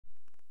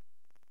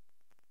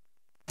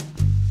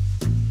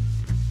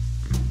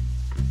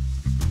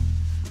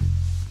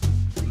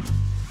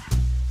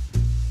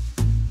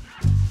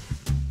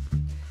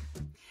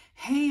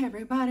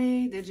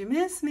everybody, did you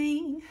miss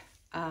me?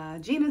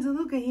 Gina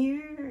DeLuca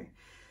here.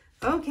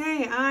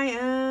 Okay, I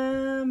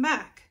am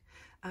back.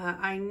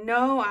 I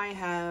know I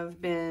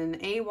have been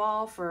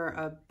AWOL for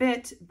a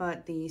bit,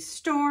 but the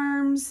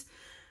storms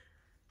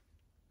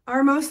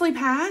are mostly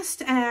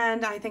past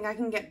and I think I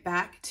can get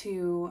back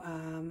to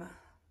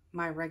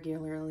my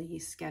regularly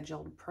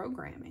scheduled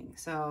programming.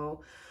 So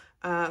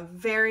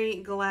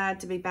very glad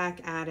to be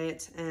back at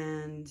it,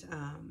 and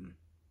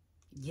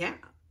yeah.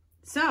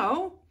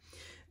 So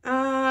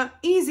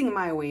easing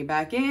my way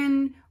back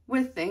in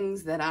with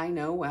things that I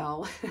know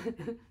well.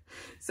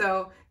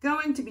 So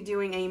going to be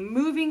doing a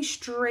moving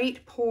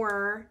straight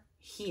pour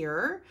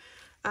here.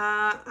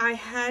 I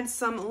had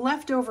some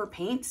leftover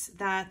paints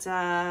that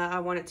I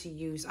wanted to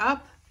use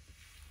up.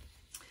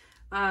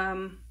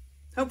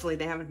 Hopefully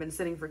they haven't been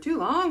sitting for too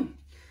long.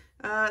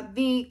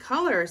 The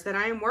colors that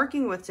I am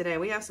working with today,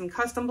 we have some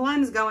custom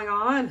blends going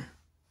on.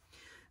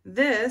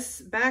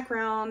 This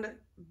background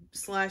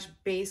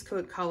 / base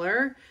coat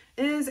color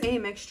is a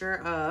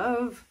mixture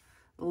of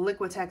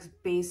Liquitex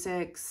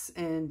Basics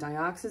in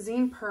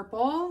Dioxazibe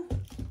Purple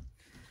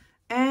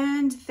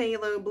and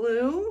Phthalo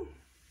Blue.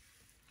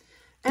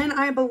 And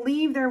I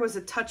believe there was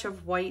a touch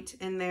of white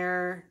in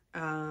there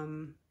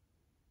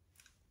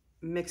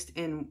mixed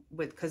in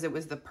with, because it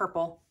was the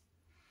purple.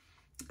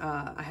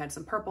 I had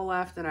some purple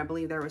left, and I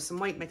believe there was some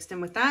white mixed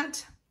in with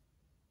that.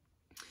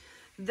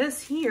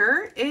 This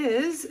here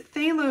is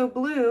Phthalo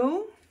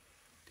Blue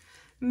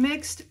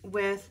mixed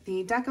with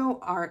the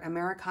Decoart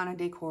Americana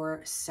Decor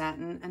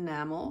Satin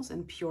Enamels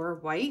in pure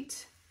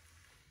white.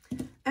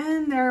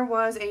 And there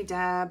was a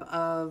dab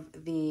of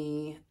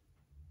the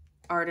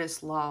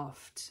Artist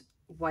Loft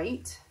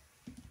white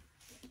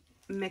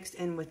mixed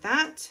in with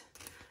that.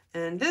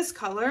 And this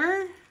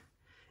color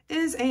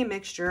is a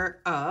mixture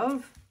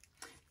of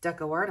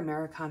Decoart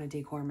Americana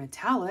Decor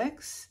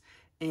Metallics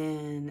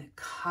in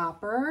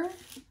copper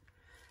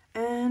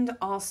and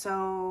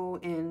also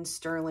in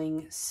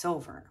sterling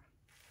silver.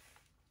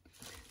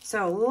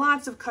 So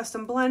lots of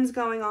custom blends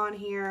going on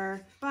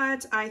here,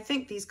 but I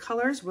think these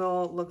colors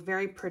will look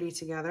very pretty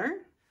together.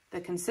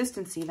 The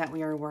consistency that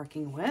we are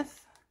working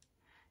with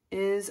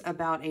is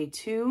about a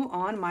 2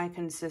 on my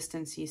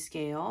consistency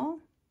scale.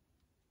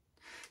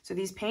 So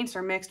these paints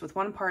are mixed with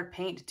 1 part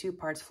paint to 2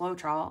 parts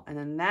Floetrol, and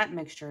then that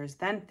mixture is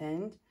then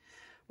thinned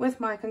with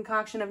my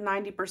concoction of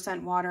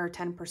 90% water,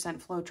 10%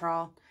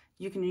 Floetrol.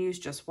 You can use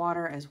just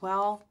water as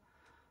well.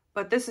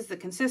 But this is the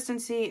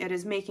consistency. It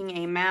is making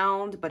a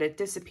mound, but it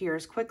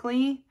disappears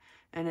quickly.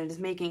 And it is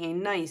making a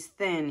nice,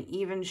 thin,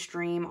 even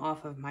stream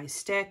off of my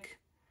stick.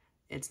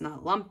 It's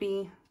not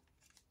lumpy.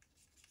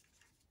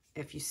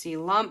 If you see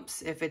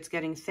lumps, if it's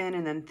getting thin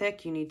and then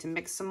thick, you need to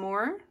mix some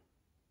more.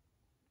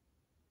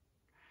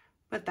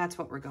 But that's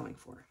what we're going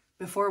for.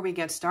 Before we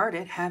get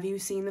started, have you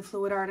seen the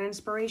Fluid Art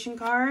inspiration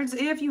cards?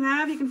 If you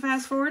have, you can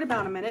fast forward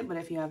about a minute, but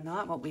if you have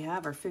not, what we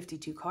have are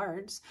 52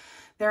 cards.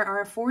 There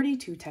are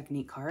 42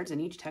 technique cards,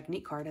 and each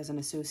technique card has an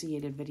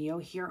associated video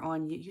here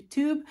on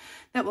YouTube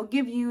that will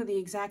give you the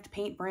exact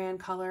paint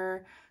brand,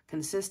 color,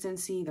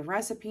 consistency, the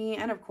recipe,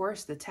 and of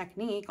course the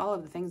technique, all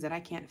of the things that I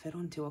can't fit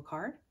onto a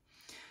card.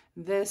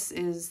 This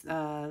is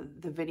the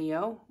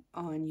video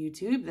on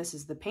YouTube. This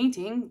is the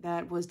painting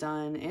that was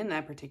done in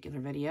that particular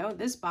video.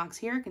 This box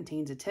here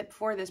contains a tip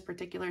for this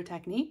particular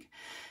technique.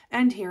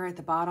 And here at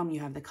the bottom,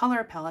 you have the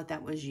color palette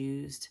that was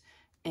used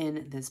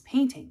in this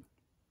painting.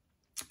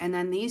 And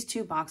then these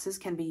 2 boxes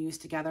can be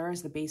used together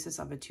as the basis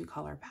of a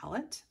 2-color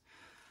palette.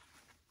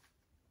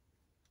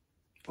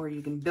 Or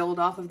you can build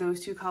off of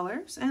those 2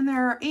 colors. And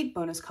there are 8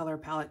 bonus color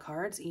palette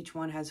cards. Each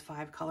one has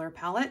 5 color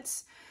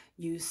palettes.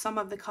 Use some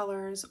of the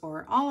colors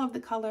or all of the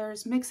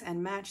colors, mix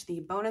and match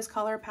the bonus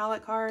color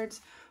palette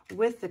cards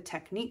with the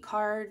technique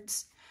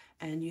cards,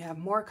 and you have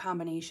more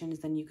combinations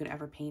than you could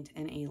ever paint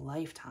in a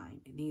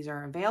lifetime. These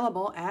are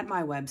available at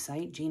my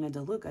website,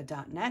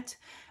 ginadeluca.net,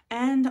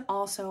 and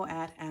also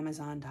at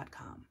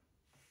amazon.com.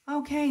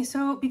 Okay,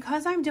 so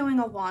because I'm doing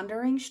a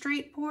wandering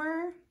straight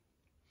pour,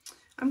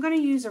 I'm going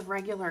to use a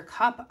regular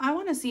cup. I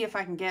want to see if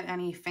I can get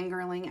any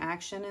fingerling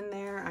action in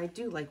there. I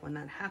do like when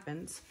that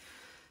happens.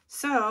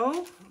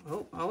 So,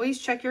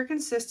 always check your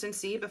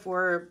consistency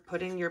before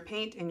putting your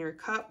paint in your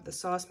cup. The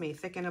sauce may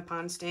thicken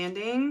upon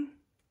standing.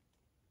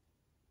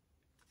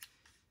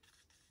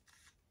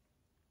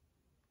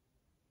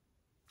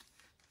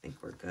 I think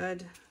we're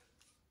good.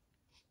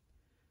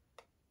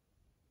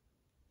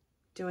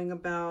 Doing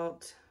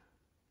about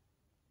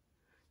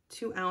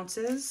 2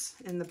 ounces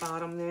in the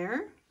bottom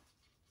there.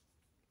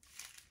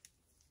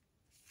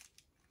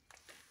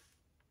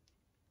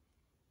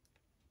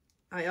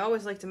 I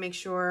always like to make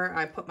sure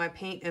I put my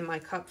paint in my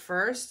cup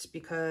first,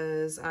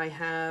 because I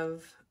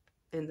have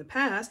in the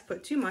past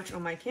put too much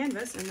on my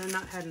canvas and then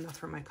not had enough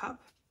for my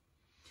cup.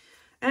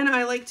 And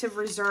I like to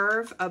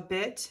reserve a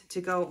bit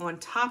to go on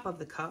top of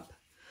the cup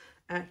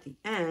at the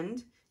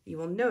end. You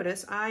will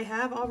notice I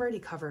have already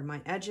covered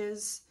my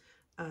edges.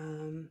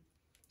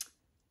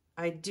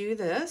 I do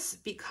this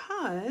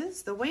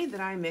because the way that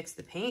I mix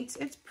the paints,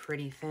 it's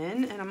pretty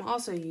thin, and I'm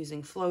also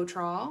using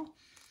Floetrol.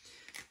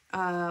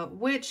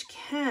 which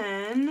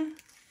can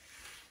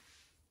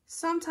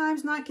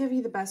sometimes not give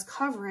you the best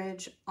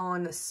coverage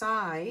on the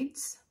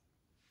sides.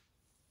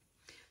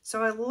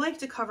 So I like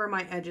to cover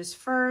my edges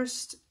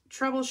first,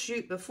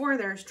 troubleshoot before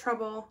there's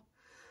trouble.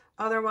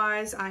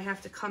 Otherwise, I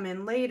have to come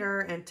in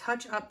later and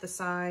touch up the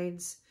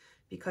sides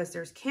because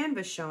there's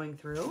canvas showing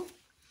through.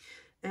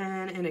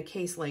 And in a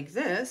case like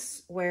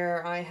this,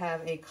 where I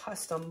have a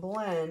custom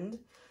blend,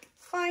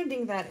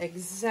 finding that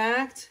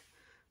exact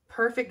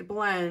perfect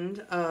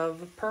blend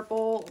of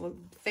purple,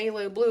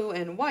 phthalo blue,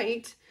 and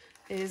white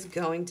is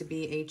going to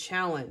be a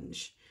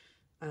challenge.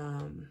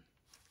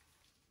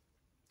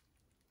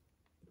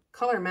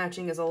 Color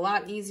matching is a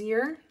lot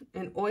easier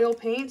in oil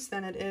paints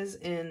than it is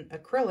in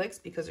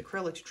acrylics because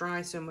acrylics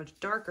dry so much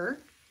darker.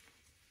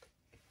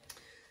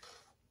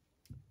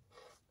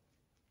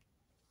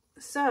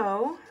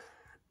 So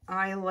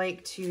I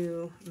like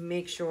to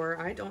make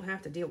sure I don't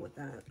have to deal with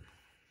that.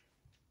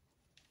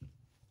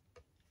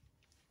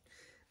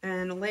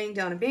 And laying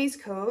down a base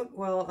coat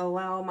will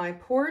allow my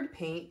poured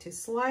paint to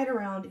slide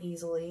around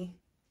easily,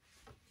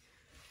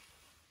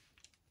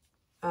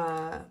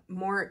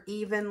 more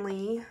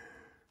evenly,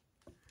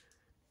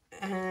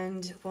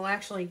 and will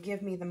actually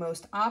give me the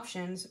most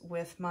options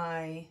with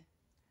my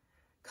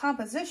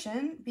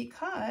composition,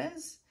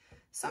 because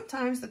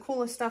sometimes the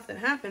coolest stuff that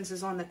happens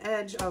is on the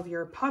edge of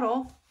your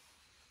puddle.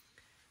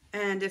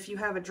 And if you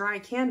have a dry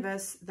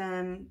canvas,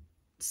 then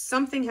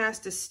something has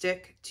to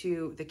stick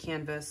to the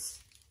canvas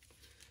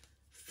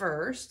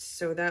first.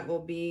 So that will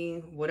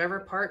be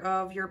whatever part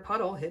of your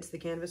puddle hits the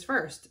canvas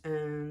first.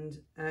 And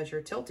as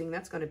you're tilting,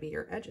 that's going to be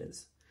your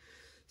edges.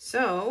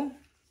 So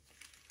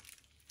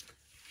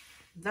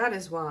that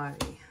is why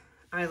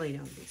I lay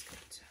down base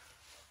coat.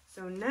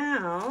 So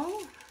now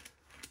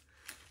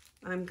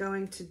I'm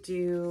going to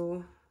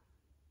do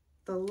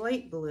the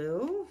light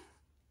blue.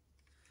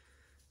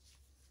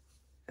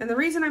 And the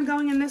reason I'm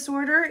going in this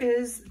order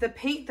is the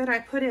paint that I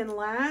put in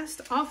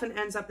last often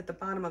ends up at the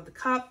bottom of the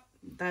cup.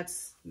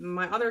 That's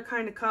my other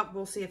kind of cup.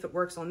 We'll see if it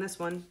works on this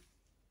one.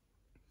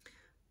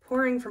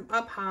 Pouring from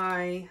up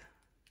high,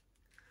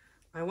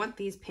 I want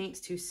these paints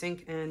to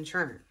sink and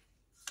churn.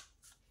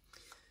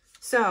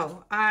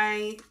 So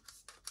I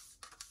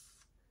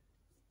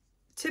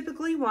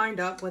typically wind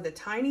up with a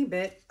tiny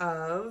bit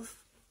of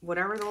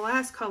whatever the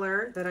last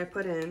color that I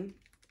put in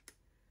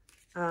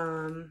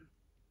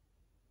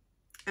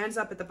ends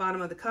up at the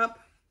bottom of the cup,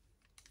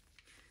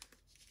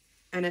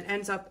 and it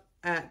ends up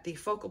at the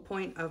focal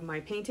point of my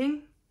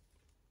painting.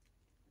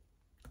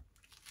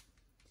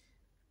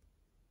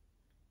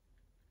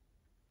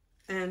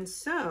 And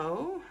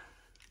so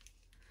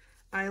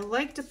I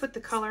like to put the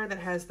color that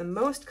has the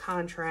most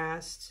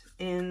contrast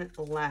in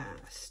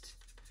last,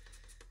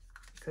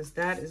 because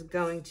that is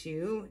going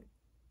to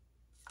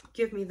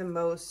give me the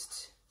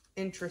most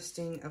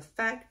interesting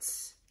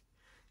effects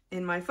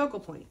in my focal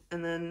point.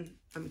 And then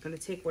I'm going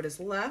to take what is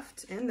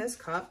left in this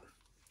cup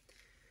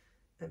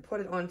and put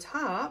it on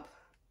top.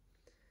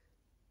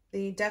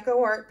 The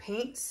Decoart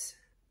paints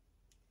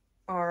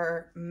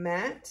are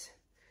matte,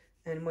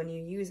 and when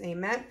you use a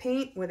matte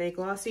paint with a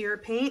glossier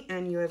paint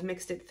and you have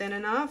mixed it thin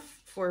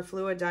enough for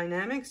fluid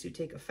dynamics to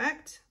take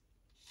effect,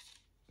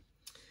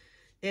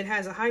 it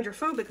has a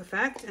hydrophobic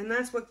effect, and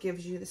that's what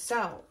gives you the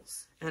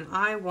cells. And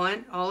I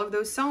want all of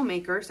those cell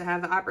makers to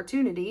have the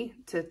opportunity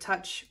to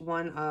touch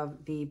one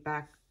of the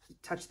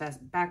touch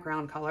that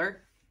background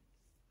color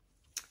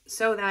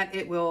so that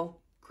it will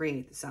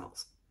create the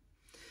cells.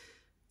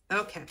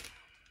 Okay.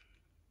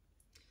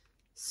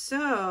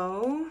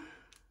 So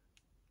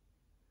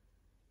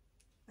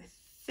I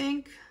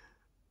think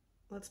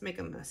let's make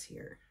a mess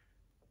here.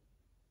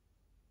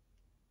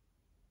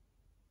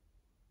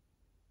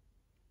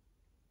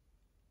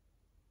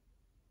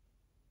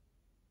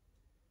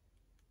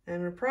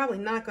 And we're probably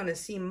not going to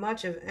see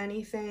much of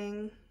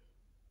anything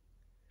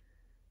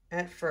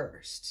at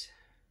first.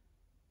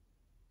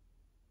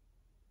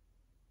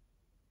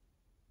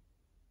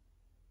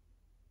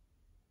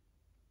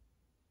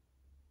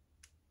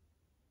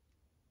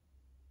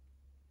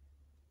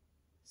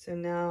 So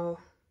now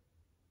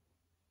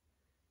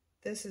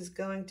this is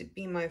going to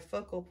be my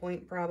focal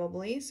point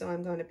probably, so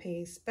I'm going to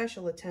pay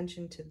special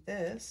attention to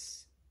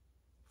this.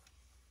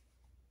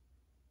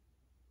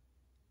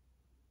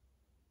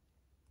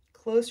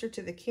 Closer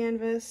to the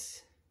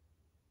canvas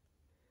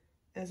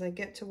as I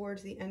get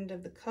towards the end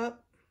of the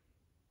cup.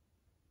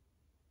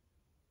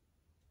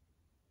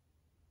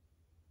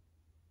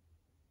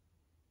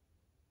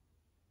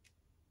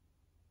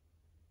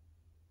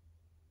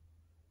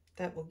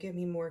 That will give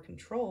me more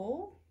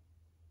control.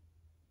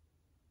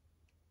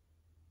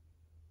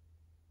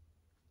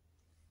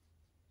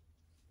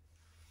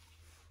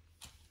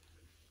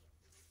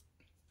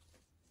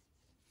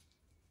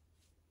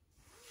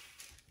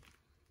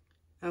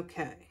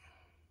 Okay.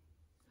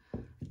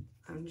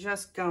 I'm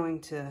just going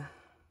to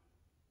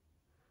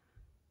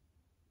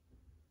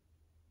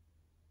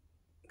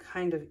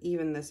kind of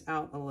even this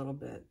out a little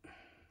bit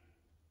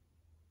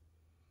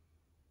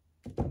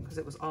because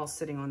it was all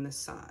sitting on this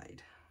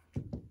side.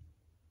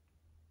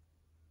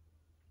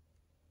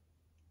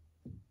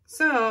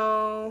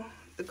 So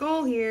the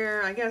goal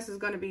here, I guess, is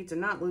going to be to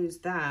not lose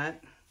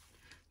that.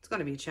 It's going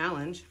to be a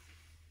challenge.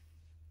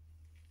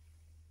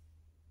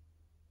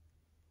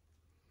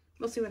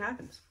 We'll see what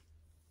happens.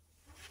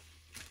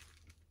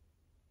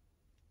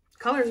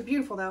 Color is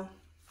beautiful though.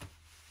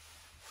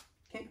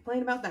 Can't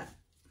complain about that.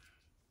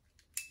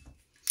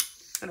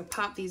 I'm gonna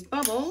pop these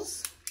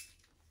bubbles.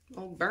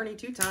 Old Bernie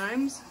 2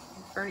 times,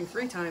 Bernie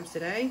 3 times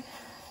today.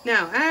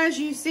 Now, as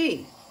you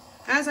see,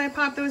 as I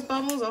pop those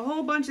bubbles, a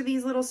whole bunch of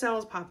these little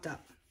cells popped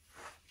up.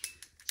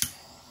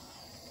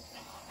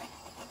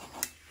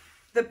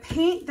 The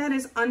paint that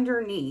is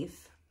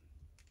underneath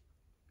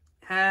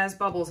has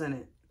bubbles in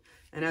it.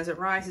 And as it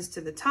rises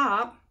to the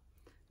top,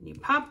 and you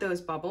pop those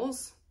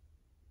bubbles,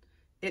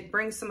 it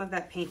brings some of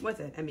that paint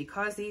with it. And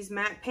because these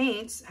matte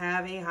paints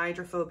have a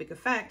hydrophobic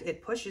effect,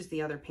 it pushes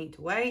the other paint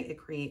away. It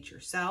creates your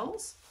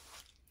cells.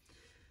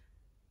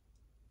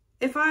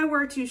 If I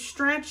were to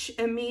stretch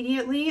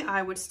immediately,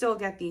 I would still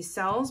get these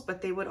cells,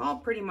 but they would all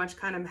pretty much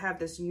kind of have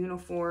this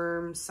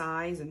uniform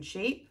size and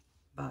shape.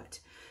 But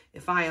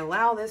if I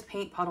allow this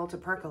paint puddle to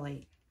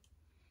percolate,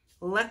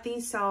 let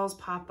these cells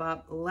pop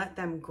up, let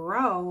them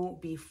grow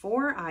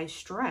before I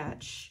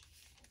stretch,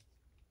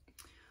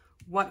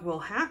 what will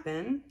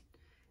happen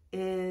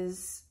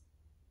is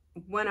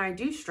when I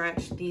do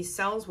stretch, these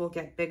cells will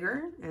get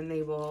bigger and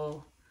they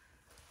will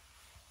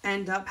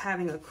end up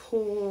having a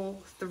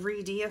cool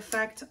 3D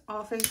effect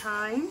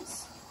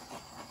oftentimes.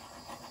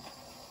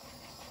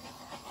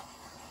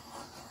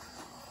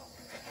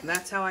 And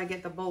that's how I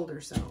get the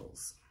Boulder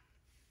cells.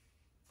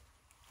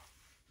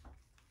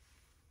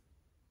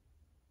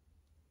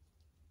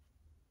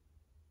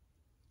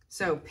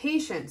 So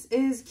patience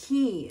is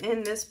key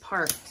in this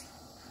part.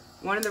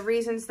 One of the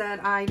reasons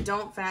that I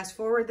don't fast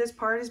forward this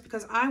part is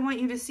because I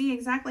want you to see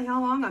exactly how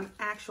long I'm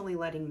actually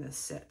letting this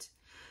sit.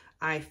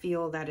 I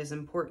feel that is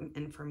important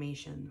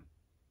information.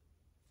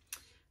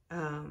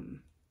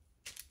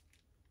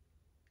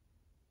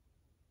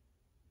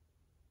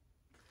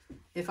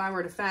 If I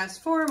were to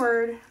fast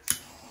forward,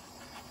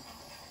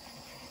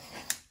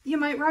 you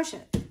might rush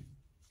it.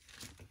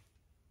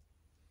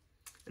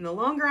 And the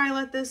longer I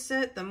let this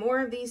sit, the more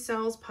of these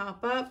cells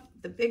pop up,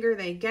 the bigger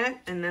they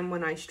get, and then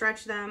when I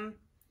stretch them,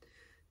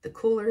 the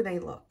cooler they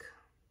look.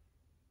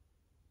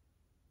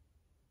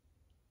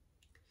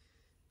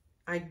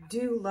 I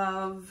do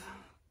love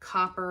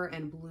copper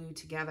and blue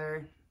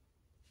together.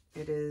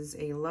 It is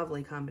a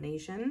lovely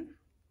combination.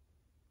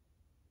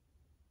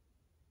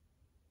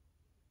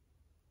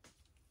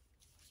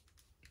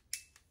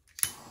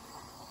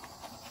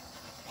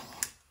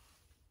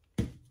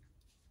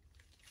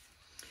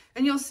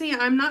 And you'll see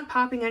I'm not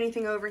popping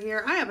anything over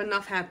here. I have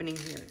enough happening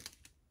here.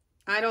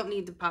 I don't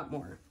need to pop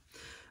more.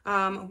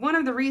 One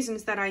of the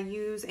reasons that I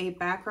use a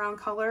background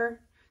color,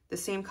 the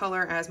same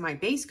color as my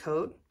base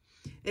coat,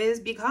 is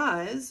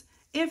because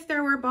if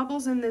there were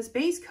bubbles in this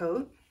base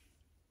coat,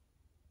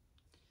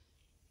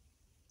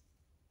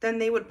 then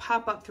they would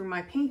pop up through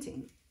my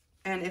painting.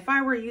 And if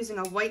I were using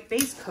a white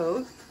base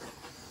coat,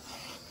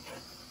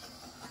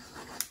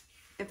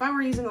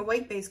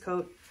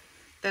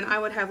 then I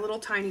would have little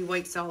tiny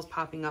white cells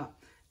popping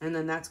up. And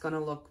then that's going to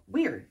look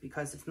weird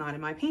because it's not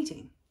in my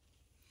painting.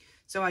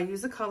 So I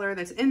use a color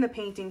that's in the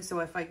painting. So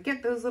if I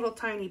get those little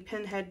tiny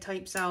pinhead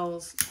type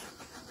cells,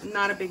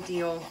 not a big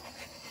deal.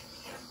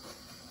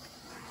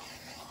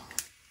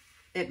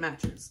 It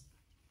matches.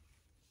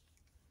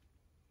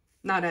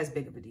 Not as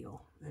big of a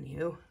deal,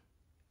 anywho.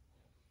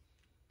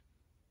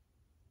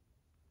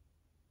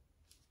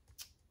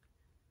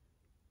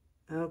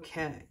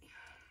 Okay.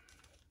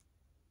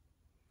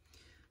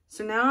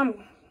 So now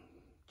I'm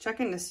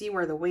checking to see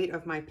where the weight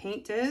of my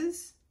paint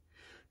is.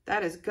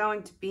 That is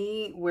going to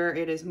be where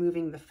it is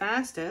moving the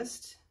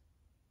fastest.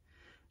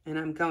 And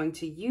I'm going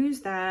to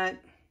use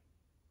that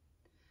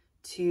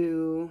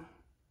to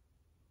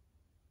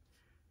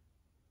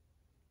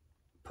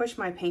push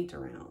my paint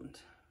around.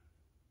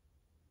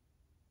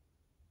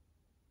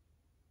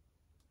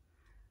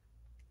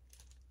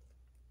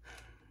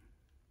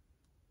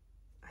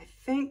 I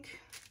think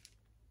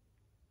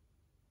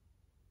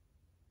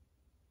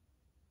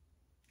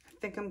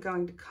I'm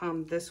going to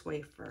come this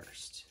way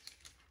first.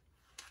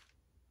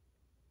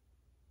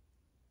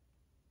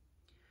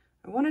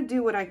 I want to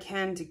do what I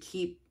can to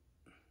keep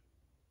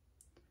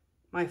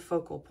my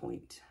focal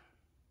point.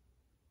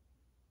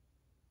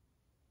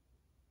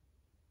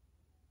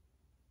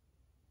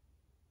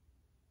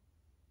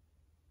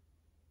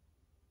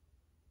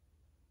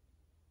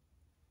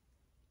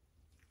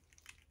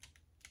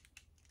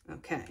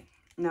 Okay,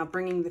 now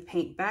bringing the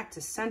paint back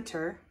to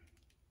center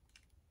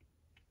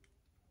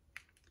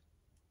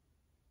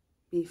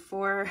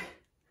before,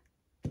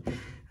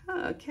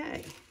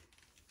 okay,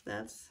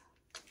 that's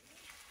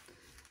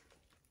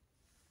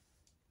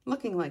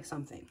looking like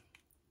something.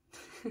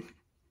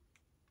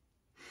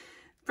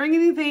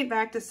 Bringing the paint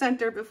back to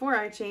center before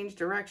I change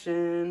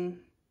direction.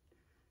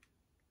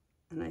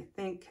 And I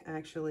think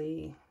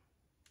actually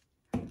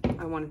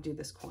I want to do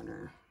this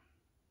corner.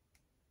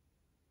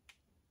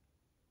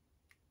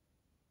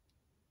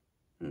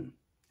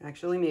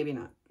 Actually, maybe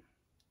not.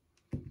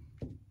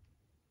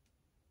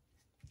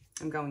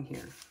 I'm going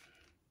here.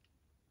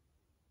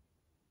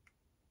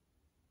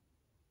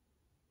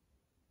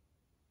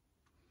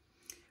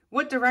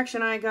 What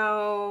direction I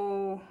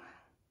go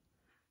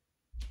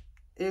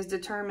is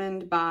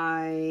determined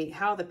by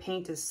how the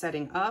paint is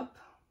setting up,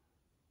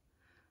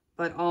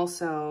 but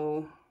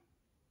also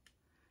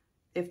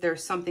if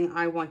there's something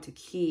I want to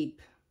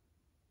keep.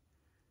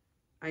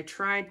 I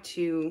tried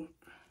to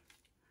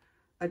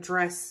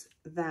address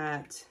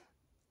that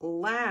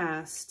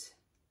last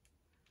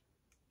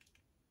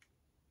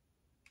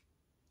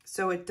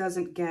so it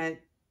doesn't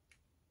get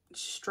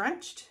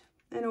stretched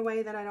in a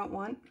way that I don't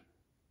want.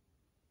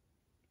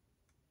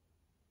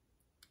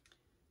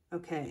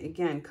 Okay,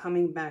 again,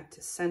 coming back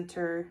to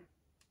center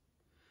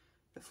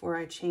before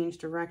I change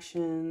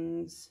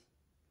directions.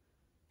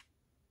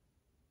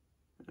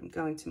 I'm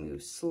going to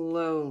move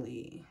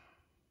slowly.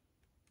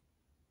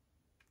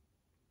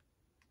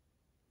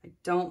 I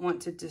don't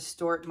want to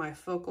distort my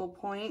focal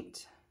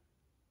point.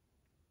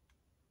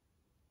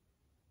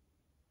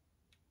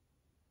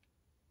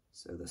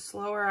 So the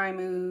slower I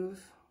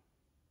move,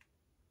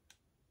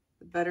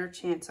 the better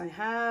chance I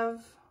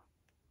have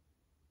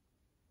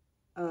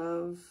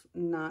of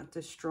not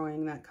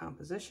destroying that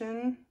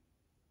composition.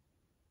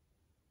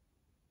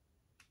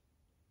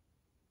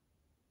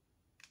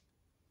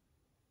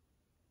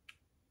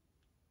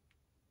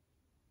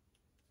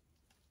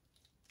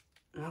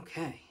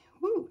 Okay,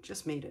 woo,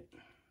 just made it.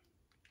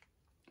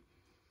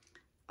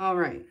 All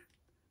right,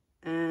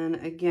 and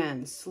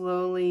again,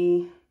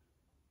 slowly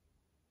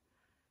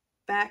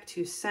back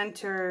to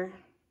center.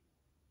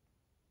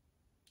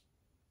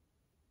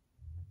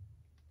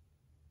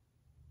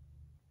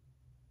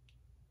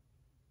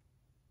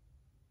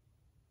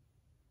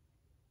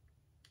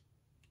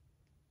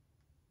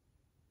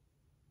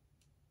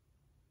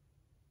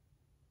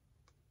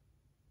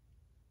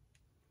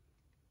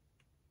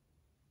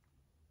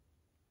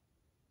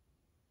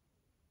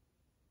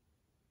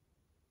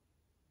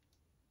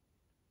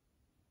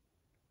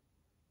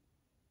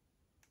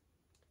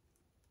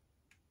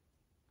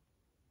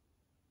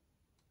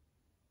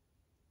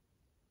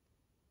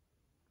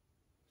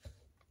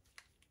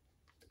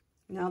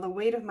 Now the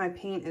weight of my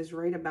paint is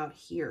right about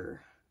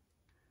here.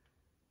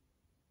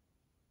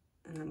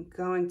 And I'm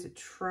going to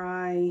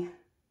try,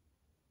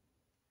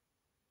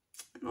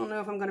 I don't know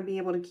if I'm going to be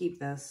able to keep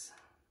this.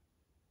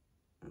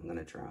 I'm going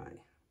to try.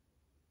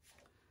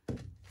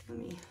 Let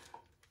me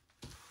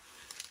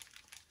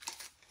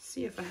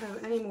see if I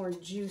have any more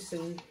juice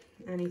in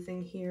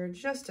anything here,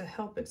 just to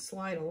help it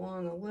slide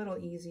along a little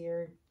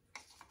easier.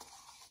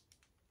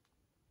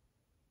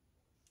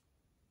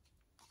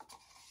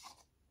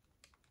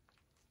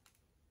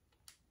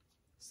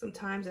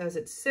 Sometimes as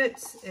it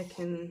sits, it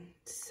can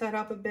set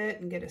up a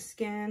bit and get a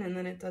skin, and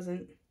then it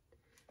doesn't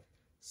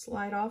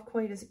slide off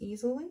quite as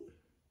easily.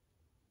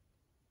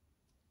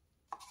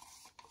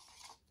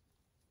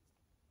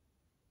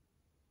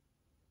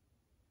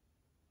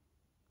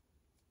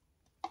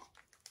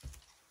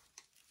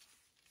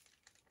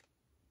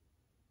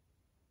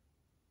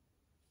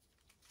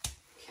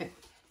 Okay,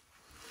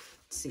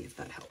 let's see if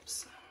that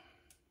helps.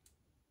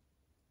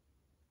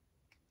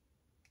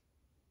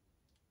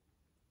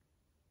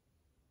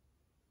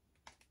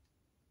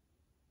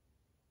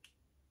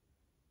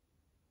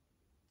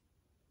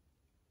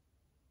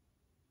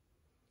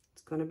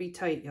 Gonna be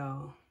tight,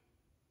 y'all.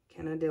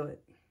 Can I do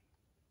it?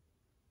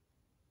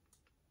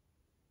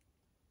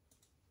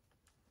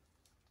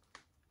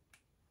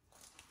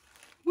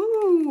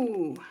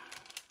 Woo!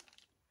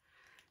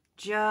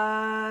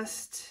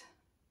 Just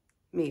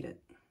made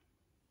it.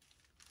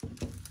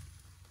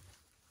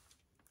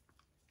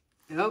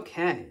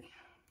 Okay.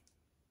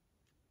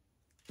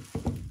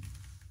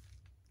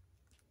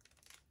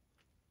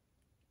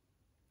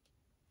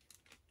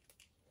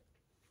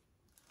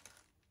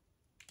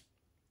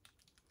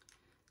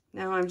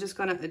 Now I'm just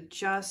going to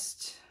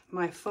adjust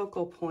my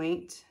focal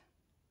point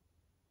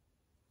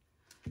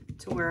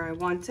to where I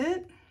want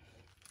it.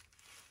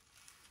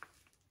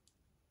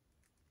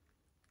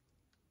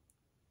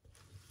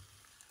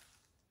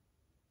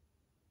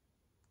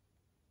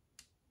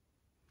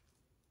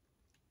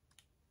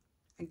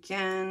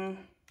 Again,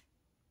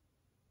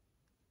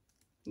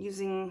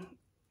 using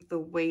the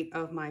weight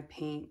of my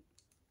paint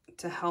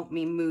to help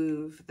me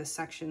move the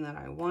section that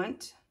I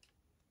want.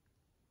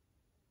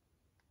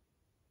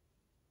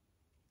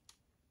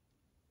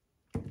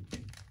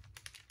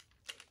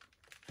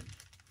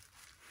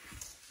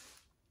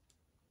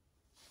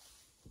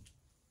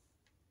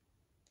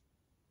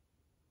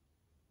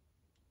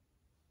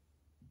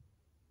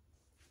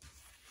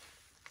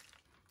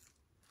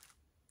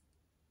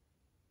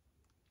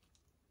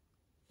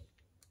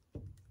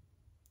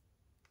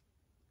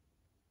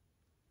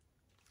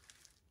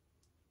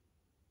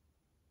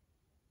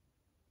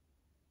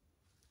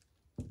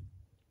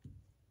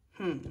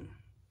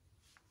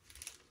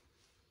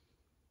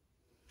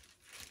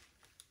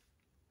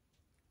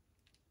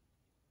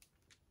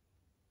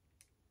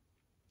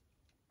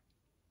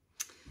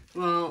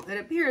 Well, it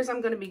appears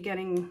I'm going to be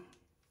getting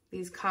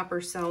these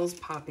copper cells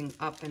popping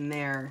up in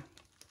there.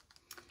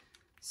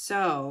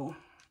 So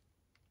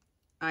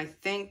I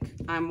think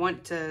I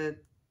want to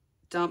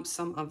dump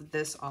some of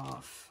this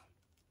off.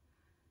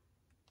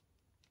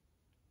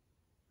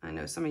 I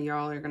know some of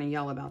y'all are going to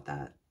yell about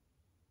that,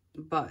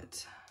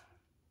 but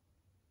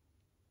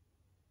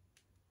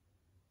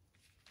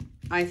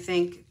I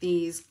think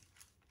these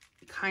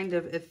kind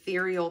of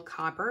ethereal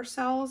copper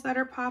cells that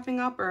are popping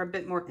up are a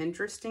bit more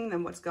interesting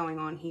than what's going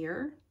on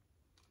here.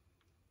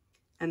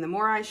 And the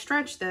more I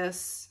stretch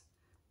this,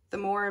 the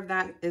more of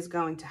that is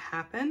going to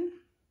happen.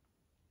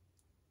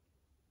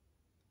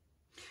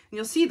 And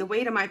you'll see the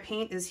weight of my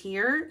paint is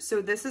here.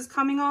 So this is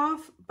coming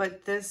off,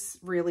 but this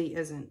really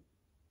isn't.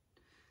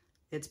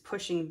 It's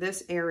pushing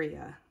this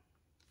area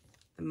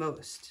the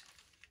most.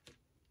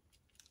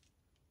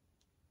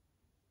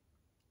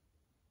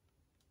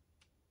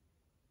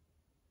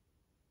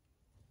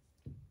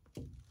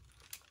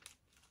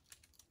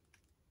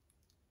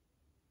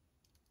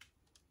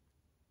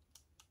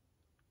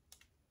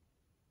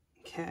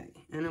 Okay,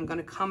 and I'm going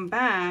to come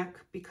back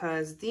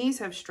because these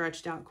have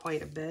stretched out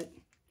quite a bit.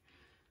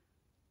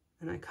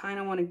 And I kind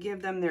of want to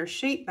give them their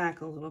shape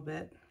back a little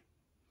bit.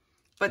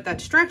 But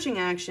that stretching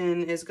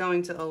action is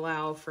going to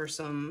allow for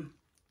some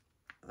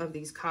of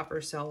these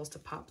copper cells to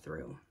pop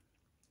through.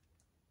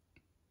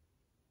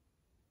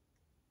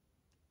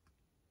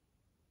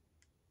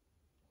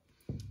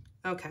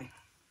 Okay.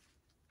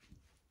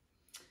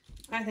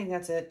 I think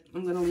that's it.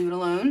 I'm going to leave it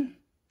alone.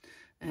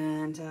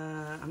 And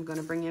I'm going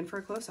to bring you in for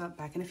a close-up.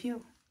 Back in a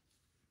few.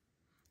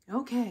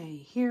 Okay,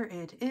 here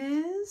it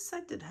is.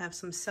 I did have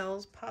some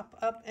cells pop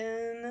up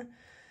in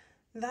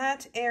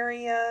that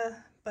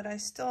area, but I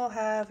still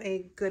have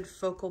a good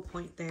focal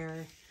point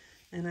there.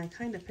 And I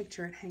kind of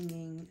picture it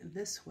hanging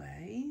this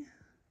way.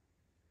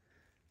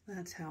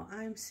 That's how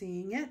I'm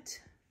seeing it.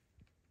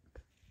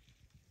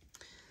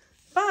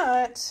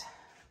 But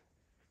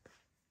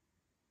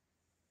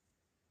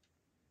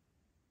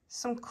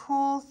some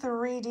cool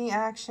 3D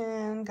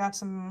action, got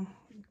some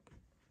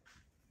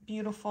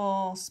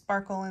beautiful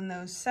sparkle in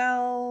those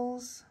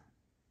cells.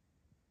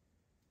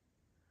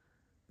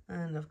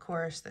 And of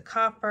course the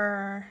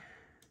copper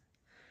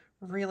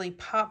really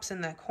pops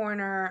in that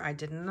corner. I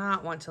did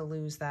not want to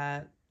lose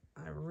that.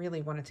 I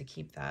really wanted to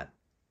keep that.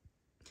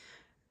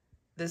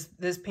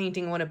 This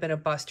painting would have been a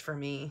bust for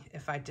me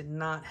if I did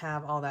not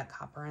have all that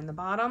copper in the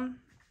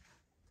bottom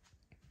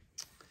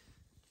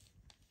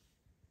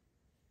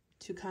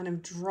to kind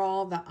of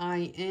draw the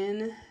eye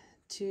in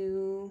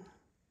to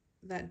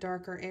that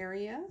darker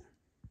area.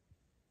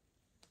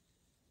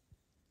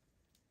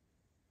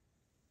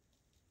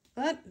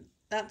 But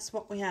that's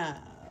what we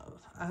have.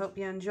 I hope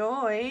you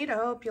enjoyed. I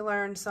hope you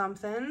learned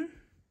something.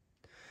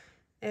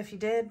 If you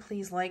did,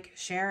 please like,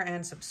 share,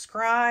 and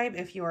subscribe.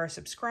 If you are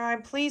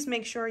subscribed, please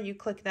make sure you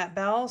click that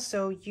bell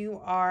so you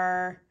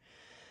are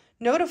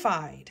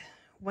notified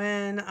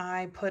when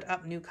I put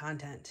up new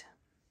content.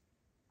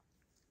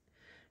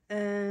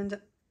 And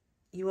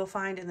you will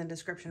find in the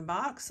description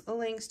box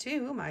links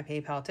to my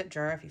PayPal tip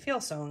jar if you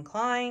feel so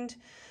inclined.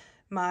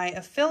 My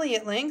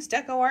affiliate links,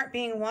 Decoart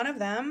being one of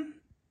them.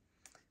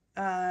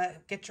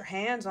 Get your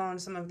hands on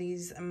some of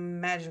these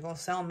magical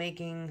cell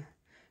making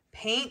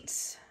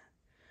paints.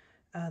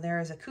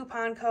 There is a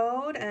coupon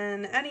code,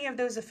 and any of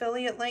those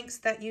affiliate links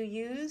that you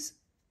use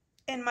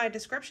in my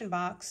description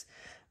box,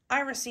 I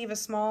receive a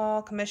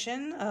small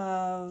commission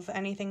of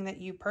anything that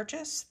you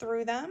purchase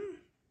through them.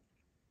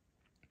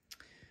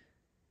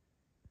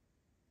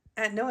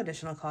 At no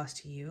additional cost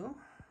to you.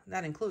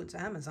 That includes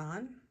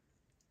Amazon.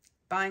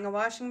 Buying a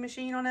washing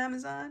machine on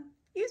Amazon?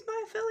 Use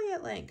my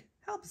affiliate link.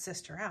 Help a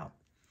sister out.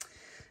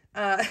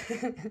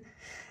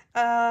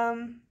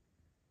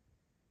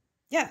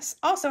 Yes,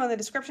 also in the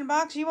description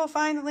box, you will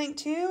find the link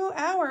to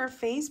our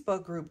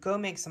Facebook group. Go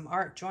make some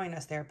art. Join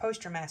us there.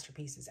 Post your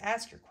masterpieces.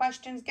 Ask your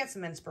questions. Get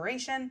some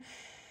inspiration.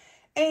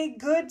 A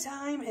good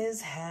time is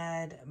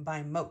had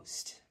by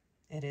most.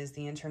 It is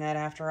the internet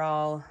after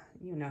all.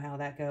 You know how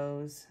that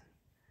goes.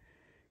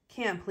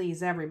 Can't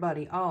please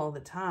everybody all the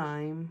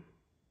time.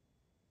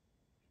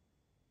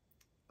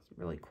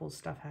 Some really cool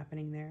stuff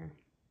happening there.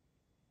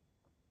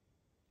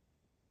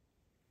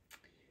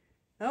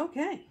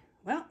 Okay,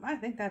 well, I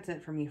think that's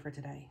it for me for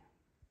today.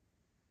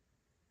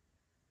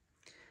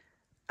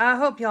 I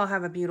hope y'all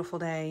have a beautiful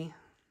day.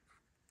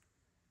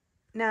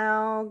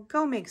 Now,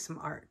 go make some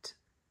art.